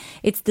vacuum.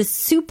 It's the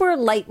super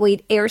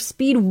lightweight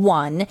Airspeed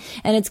 1,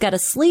 and it's got a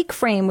sleek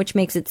frame, which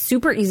makes it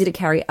super easy to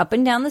carry up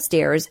and down the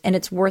stairs, and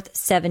it's worth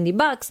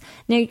 $70.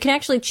 Now, you can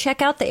actually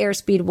check out the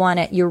Airspeed 1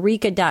 at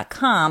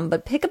eureka.com,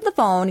 but pick up the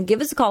phone,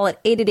 give us a call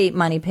at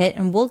 888-MONEY-PIT,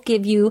 and we'll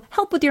give you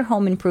help with your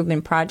home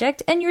improvement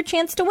project and your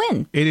chance to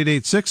win.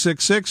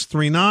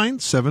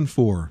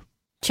 888-666-3974.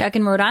 Chuck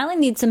in Rhode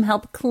Island needs some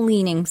help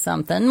cleaning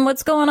something.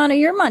 What's going on at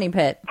your money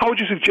pit? How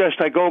would you suggest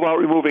I go about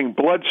removing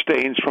blood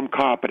stains from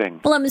carpeting?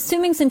 Well, I'm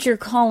assuming since you're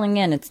calling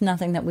in, it's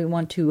nothing that we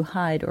want to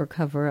hide or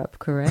cover up,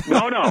 correct?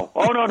 No.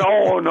 Oh, no.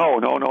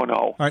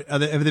 All right.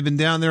 Have they been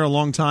down there a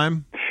long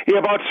time? Yeah,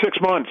 about 6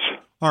 months.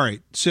 All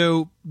right.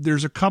 So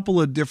there's a couple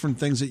of different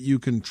things that you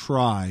can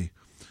try,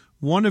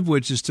 one of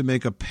which is to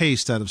make a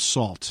paste out of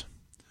salt.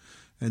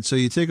 And so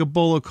you take a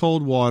bowl of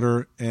cold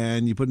water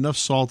and you put enough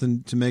salt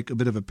in to make a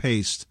bit of a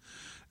paste.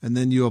 And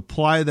then you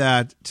apply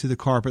that to the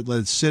carpet, let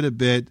it sit a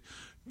bit,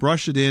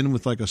 brush it in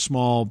with like a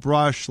small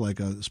brush, like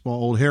a small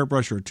old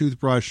hairbrush or a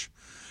toothbrush,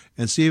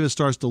 and see if it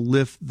starts to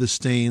lift the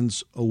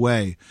stains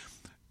away.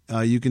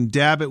 You can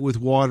dab it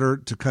with water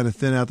to kind of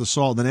thin out the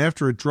salt. Then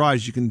after it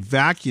dries, you can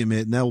vacuum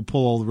it, and that will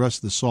pull all the rest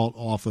of the salt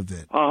off of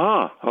it.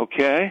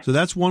 Okay. So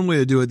that's one way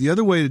to do it. The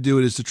other way to do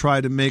it is to try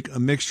to make a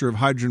mixture of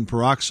hydrogen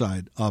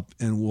peroxide up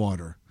and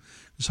water.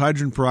 This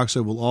hydrogen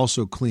peroxide will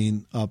also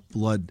clean up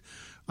blood.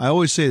 I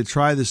always say to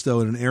try this, though,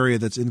 in an area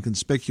that's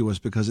inconspicuous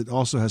because it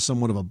also has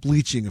somewhat of a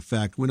bleaching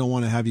effect. We don't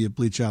want to have you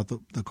bleach out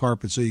the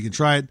carpet. So you can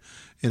try it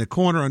in a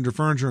corner, under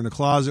furniture, in a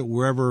closet,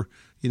 wherever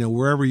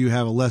you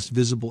have a less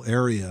visible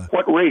area.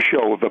 What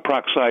ratio of the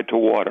peroxide to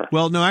water?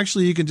 Well, no,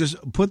 actually, you can just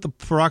put the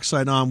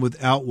peroxide on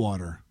without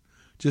water.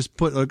 Just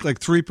put like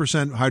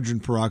 3% hydrogen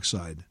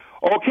peroxide.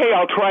 Okay,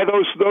 I'll try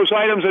those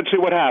items and see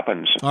what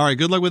happens. All right,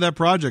 good luck with that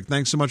project.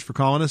 Thanks so much for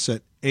calling us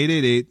at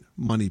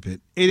 888-MONEY-PIT,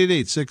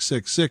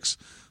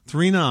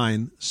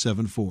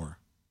 888-666-3974.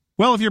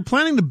 Well, if you're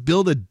planning to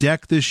build a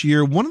deck this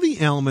year, one of the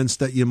elements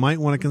that you might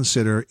want to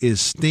consider is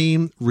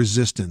stain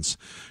resistance.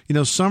 You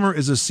know, summer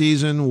is a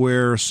season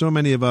where so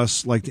many of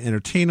us like to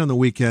entertain on the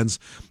weekends,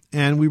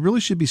 and we really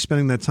should be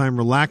spending that time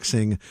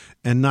relaxing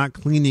and not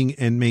cleaning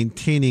and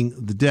maintaining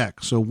the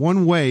deck. So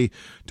one way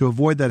to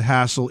avoid that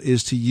hassle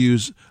is to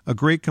use a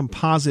great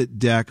composite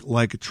deck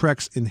like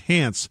Trex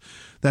Enhance.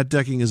 That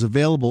decking is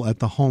available at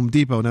the Home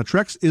Depot. Now,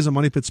 Trex is a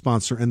Money Pit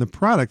sponsor, and the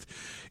product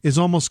is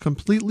almost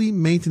completely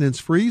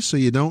maintenance-free, so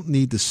you don't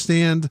need to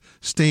sand,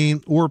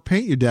 stain, or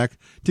paint your deck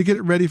to get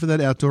it ready for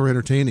that outdoor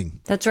entertaining.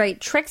 That's right.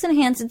 Trex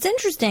Enhance, it's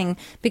interesting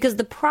because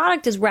the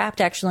product is wrapped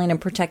actually in a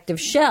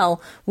protective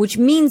shell, which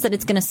means that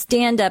it's going to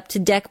stand up to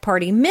deck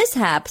party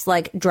mishaps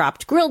like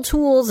dropped grill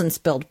tools and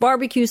spilled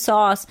barbecue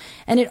sauce.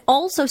 And it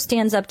also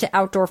stands up to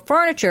outdoor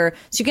furniture,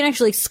 so you can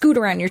actually scoot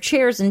around your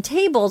chairs and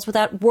tables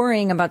without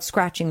worrying about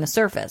scratching the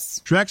surface.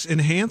 Trex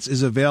Enhance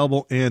is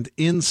available and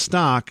in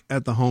stock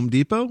at the Home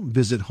Depot.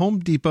 Visit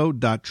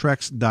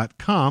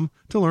homedepot.trex.com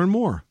to learn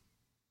more.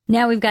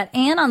 Now we've got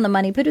Ann on the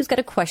Money Pit who's got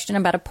a question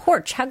about a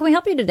porch. How can we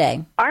help you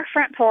today? Our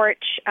front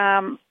porch,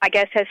 I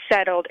guess, has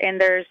settled, and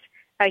there's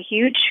a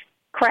huge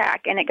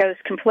crack, and it goes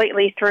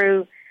completely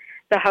through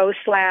the whole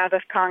slab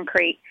of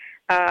concrete.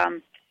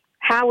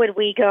 How would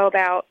we go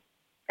about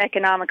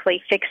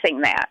economically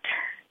fixing that,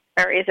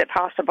 or is it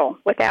possible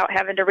without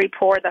having to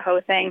re-pour the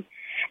whole thing?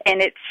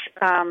 And it's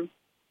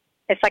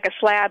like a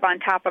slab on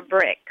top of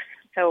bricks,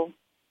 so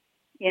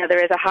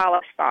there is a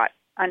hollow spot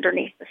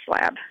underneath the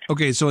slab.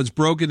 Okay, so it's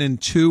broken in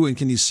two, and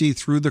can you see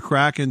through the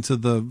crack into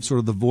the sort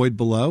of the void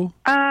below?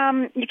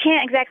 You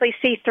can't exactly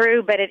see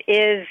through, but it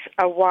is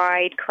a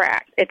wide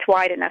crack. It's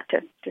wide enough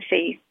to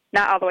see.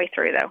 Not all the way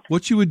through, though.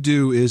 What you would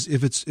do is,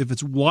 if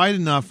it's wide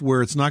enough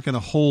where it's not going to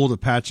hold a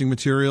patching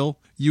material,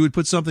 you would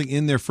put something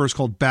in there first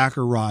called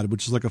backer rod,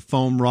 which is like a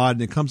foam rod,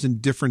 and it comes in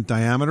different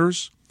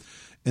diameters.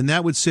 And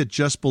that would sit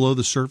just below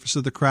the surface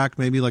of the crack,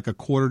 maybe like a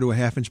quarter to a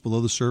half inch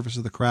below the surface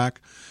of the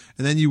crack.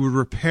 And then you would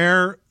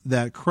repair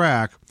that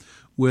crack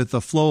with a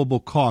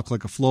flowable caulk,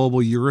 like a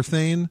flowable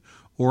urethane.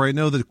 Or I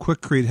know that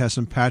Quikrete has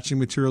some patching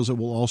materials that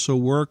will also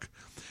work.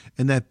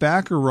 And that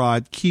backer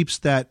rod keeps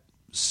that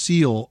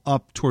seal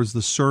up towards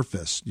the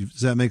surface.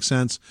 Does that make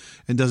sense?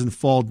 And doesn't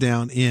fall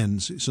down in.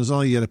 So it's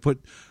only you got to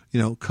put,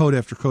 coat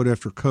after coat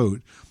after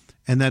coat.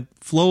 And that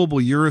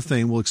flowable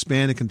urethane will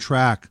expand and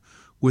contract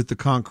with the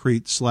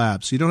concrete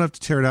slab. So you don't have to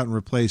tear it out and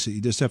replace it.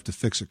 You just have to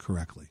fix it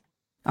correctly.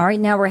 All right,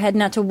 now we're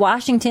heading out to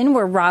Washington,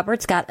 where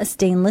Robert's got a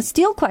stainless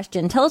steel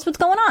question. Tell us what's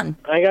going on.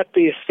 I got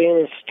these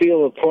stainless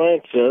steel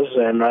appliances,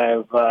 and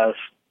I've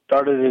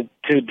started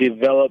to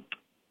develop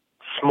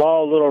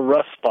small little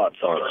rust spots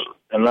on them,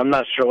 and I'm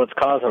not sure what's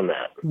causing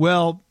that.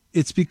 Well,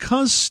 it's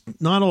because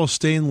not all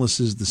stainless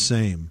is the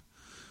same.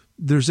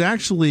 There's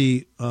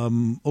actually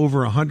over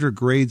 100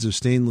 grades of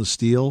stainless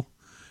steel,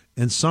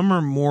 and some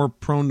are more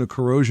prone to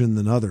corrosion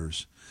than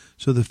others.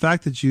 So the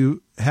fact that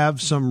you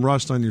have some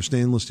rust on your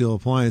stainless steel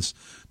appliance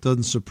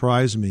doesn't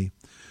surprise me.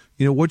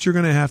 What you're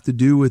going to have to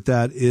do with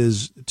that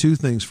is two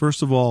things.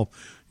 First of all,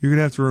 you're going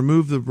to have to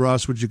remove the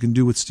rust, which you can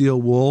do with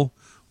steel wool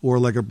or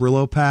like a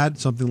Brillo pad,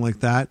 something like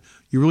that.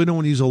 You really don't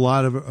want to use a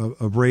lot of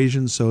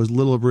abrasion, so as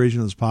little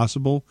abrasion as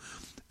possible.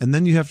 And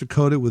then you have to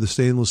coat it with a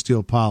stainless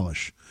steel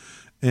polish.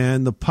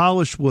 And the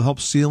polish will help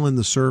seal in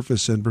the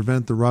surface and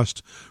prevent the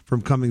rust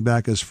from coming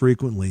back as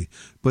frequently.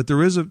 But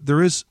there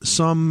is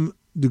some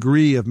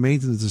degree of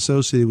maintenance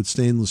associated with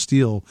stainless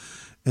steel,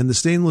 and the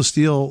stainless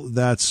steel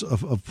that's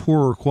of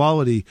poorer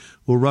quality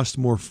will rust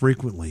more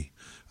frequently.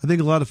 I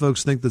think a lot of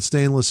folks think that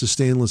stainless is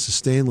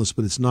stainless,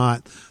 but it's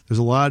not. There's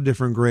a lot of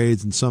different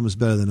grades, and some is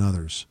better than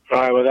others. All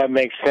right, well, that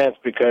makes sense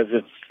because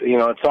it's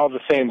all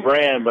the same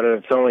brand, but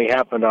it's only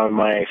happened on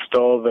my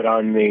stove and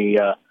on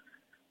the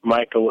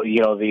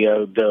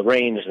the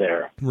range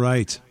there.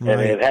 Right.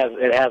 And it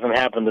hasn't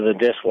happened to the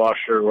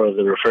dishwasher or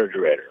the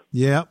refrigerator.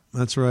 Yeah,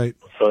 that's right.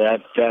 So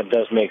that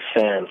does make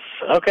sense.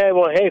 Okay,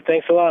 well, hey,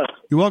 thanks a lot.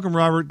 You're welcome,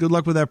 Robert. Good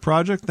luck with that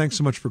project. Thanks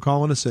so much for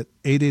calling us at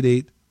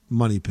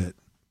 888-MONEY-PIT.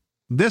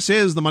 This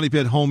is the Money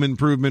Pit Home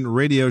Improvement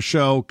Radio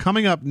Show.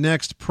 Coming up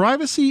next,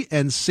 privacy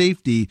and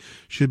safety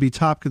should be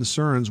top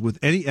concerns with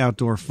any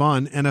outdoor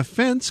fun, and a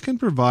fence can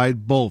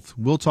provide both.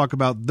 We'll talk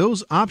about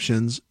those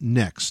options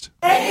next.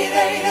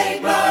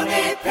 888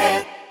 Money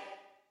Pit.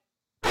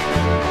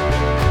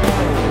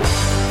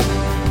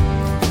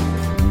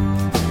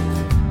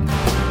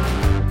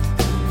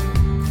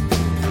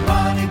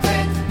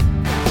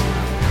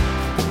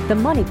 The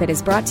Money Pit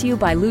is brought to you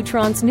by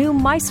Lutron's new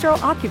Maestro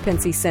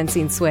occupancy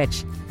sensing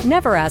switch.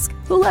 Never ask,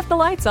 who left the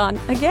lights on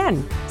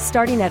again?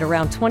 Starting at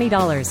around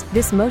 $20,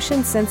 this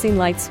motion sensing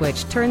light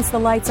switch turns the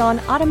lights on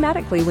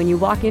automatically when you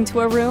walk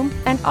into a room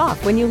and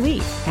off when you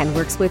leave, and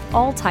works with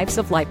all types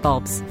of light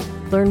bulbs.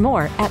 Learn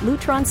more at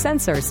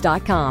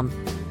lutronsensors.com.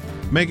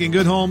 Making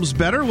good homes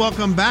better.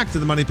 Welcome back to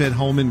the Money Pit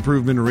Home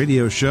Improvement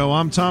Radio Show.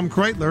 I'm Tom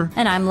Kreitler.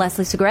 And I'm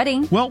Leslie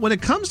Segretti. Well, when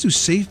it comes to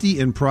safety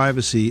and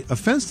privacy, a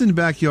fenced-in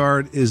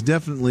backyard is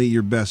definitely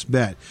your best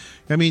bet.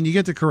 I mean, you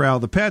get to corral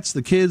the pets,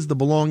 the kids, the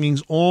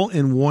belongings all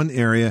in one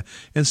area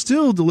and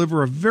still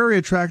deliver a very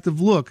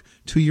attractive look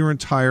to your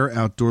entire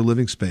outdoor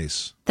living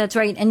space. That's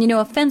right. And,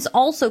 a fence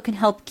also can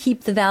help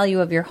keep the value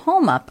of your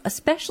home up,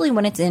 especially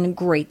when it's in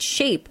great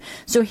shape.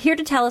 So here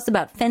to tell us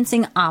about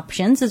fencing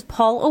options is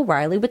Paul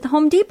O'Reilly with the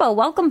Home Depot.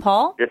 Welcome,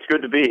 Paul. It's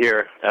good to be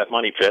here at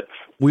Money Pit.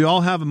 We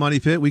all have a money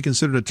pit. We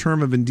consider it a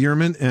term of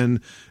endearment,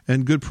 and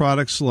good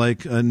products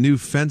like new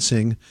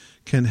fencing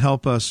can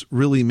help us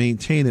really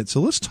maintain it.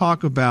 So let's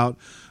talk about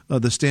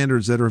the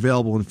standards that are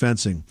available in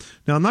fencing.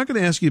 Now, I'm not going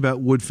to ask you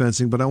about wood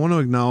fencing, but I want to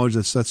acknowledge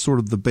that's sort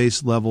of the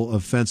base level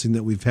of fencing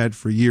that we've had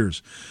for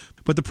years.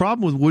 But the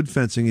problem with wood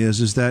fencing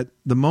is that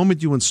the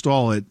moment you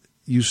install it,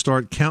 you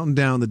start counting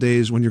down the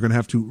days when you're going to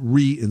have to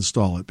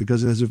reinstall it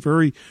because it has a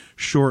very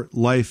short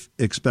life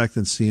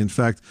expectancy. In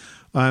fact,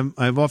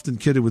 I've often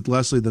kidded with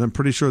Leslie that I'm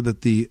pretty sure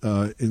that the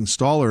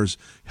installers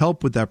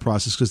help with that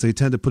process because they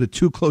tend to put it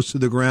too close to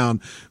the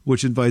ground,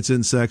 which invites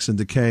insects and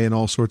decay and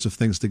all sorts of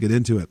things to get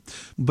into it.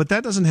 But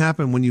that doesn't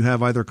happen when you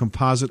have either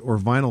composite or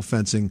vinyl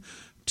fencing,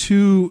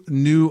 two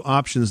new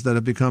options that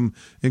have become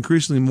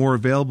increasingly more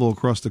available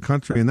across the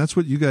country. And that's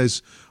what you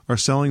guys are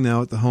selling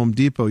now at the Home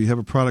Depot. You have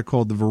a product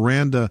called the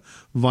Veranda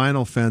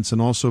Vinyl Fence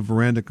and also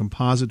Veranda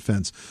Composite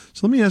Fence.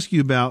 So let me ask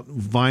you about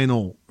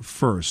vinyl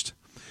first.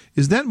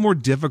 Is that more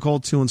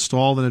difficult to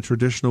install than a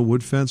traditional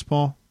wood fence,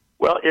 Paul?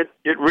 Well, it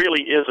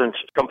really isn't.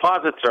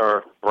 Composites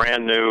are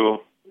brand new,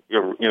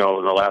 in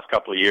the last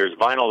couple of years.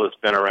 Vinyl has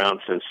been around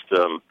since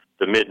the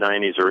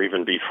mid-'90s or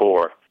even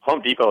before.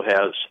 Home Depot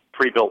has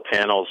pre-built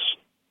panels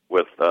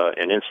with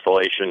an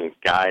installation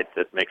guide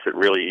that makes it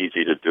really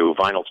easy to do.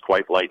 Vinyl's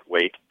quite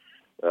lightweight,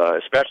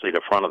 especially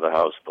the front of the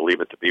house, the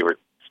Leave It to Beaver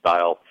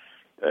style.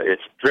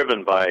 It's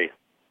driven by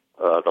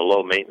the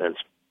low-maintenance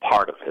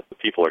part of it.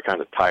 People are kind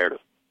of tired of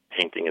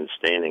painting and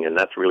staining, and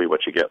that's really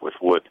what you get with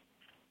wood.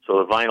 So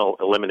the vinyl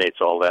eliminates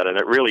all that, and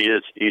it really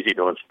is easy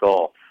to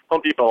install.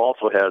 Home Depot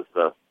also has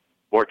the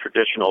more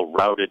traditional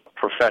routed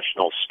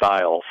professional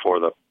style for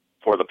the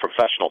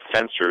professional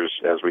fencers,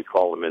 as we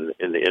call them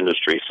in the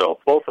industry. So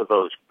both of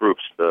those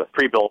groups, the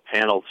pre-built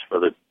panels for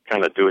the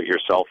kind of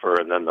do-it-yourselfer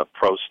and then the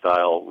pro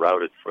style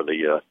routed for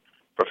the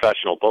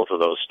professional, both of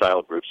those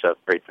style groups have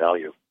great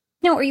value.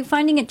 Now, are you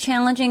finding it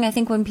challenging? I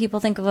think when people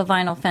think of a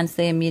vinyl fence,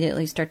 they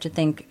immediately start to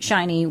think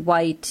shiny,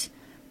 white,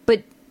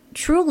 but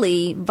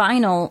truly,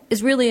 vinyl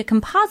is really a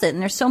composite,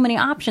 and there's so many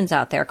options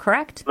out there,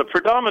 correct? The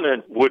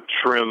predominant wood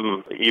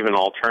trim, even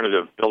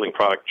alternative building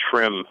product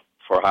trim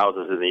for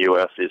houses in the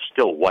U.S. is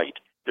still white.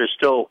 There's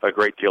still a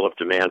great deal of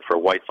demand for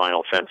white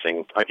vinyl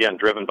fencing, again,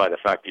 driven by the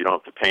fact you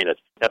don't have to paint it.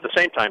 At the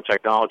same time,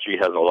 technology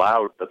has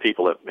allowed the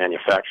people that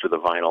manufacture the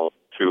vinyl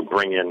to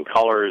bring in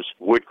colors,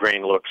 wood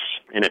grain looks,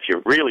 and if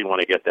you really want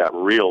to get that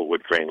real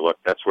wood grain look,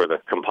 that's where the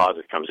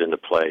composite comes into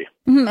play.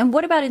 Mm-hmm. And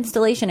what about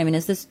installation? I mean,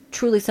 is this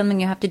truly something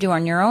you have to do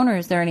on your own, or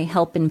is there any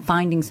help in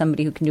finding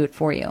somebody who can do it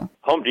for you?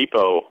 Home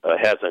Depot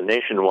has a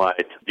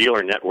nationwide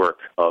dealer network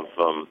of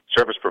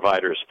service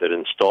providers that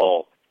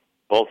install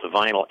both the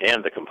vinyl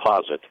and the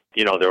composite.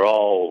 They're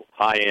all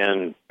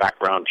high-end,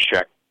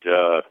 background-checked,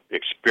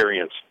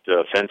 experienced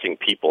fencing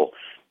people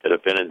that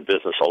have been in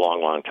business a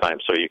long, long time.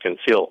 So you can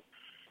feel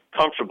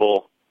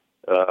comfortable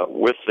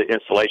with the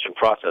installation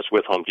process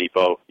with Home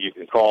Depot. You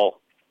can call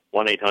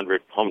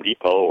 1-800-HOME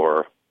DEPOT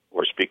or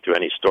speak to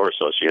any store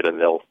associate, and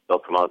they'll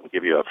come out and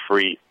give you a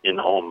free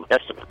in-home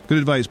estimate. Good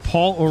advice.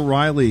 Paul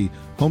O'Reilly,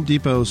 Home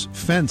Depot's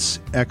fence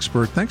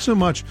expert. Thanks so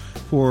much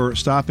for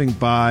stopping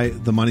by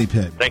the Money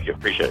Pit. Thank you.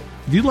 Appreciate it.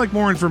 If you'd like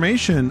more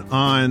information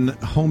on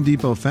Home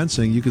Depot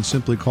fencing, you can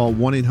simply call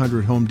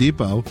 1-800-HOME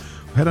DEPOT.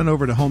 Head on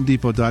over to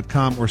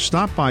HomeDepot.com or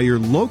stop by your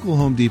local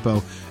Home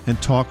Depot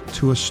and talk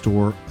to a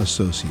store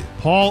associate.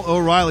 Paul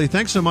O'Reilly,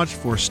 thanks so much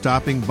for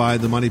stopping by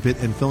the Money Pit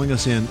and filling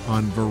us in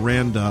on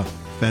veranda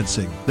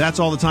fencing. That's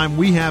all the time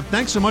we have.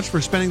 Thanks so much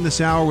for spending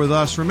this hour with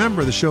us.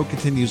 Remember, the show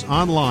continues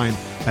online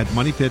at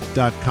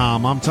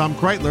MoneyPit.com. I'm Tom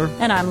Kreitler.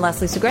 And I'm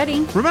Leslie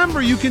Segretti.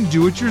 Remember, you can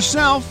do it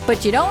yourself,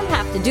 but you don't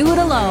have to do it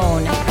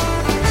alone.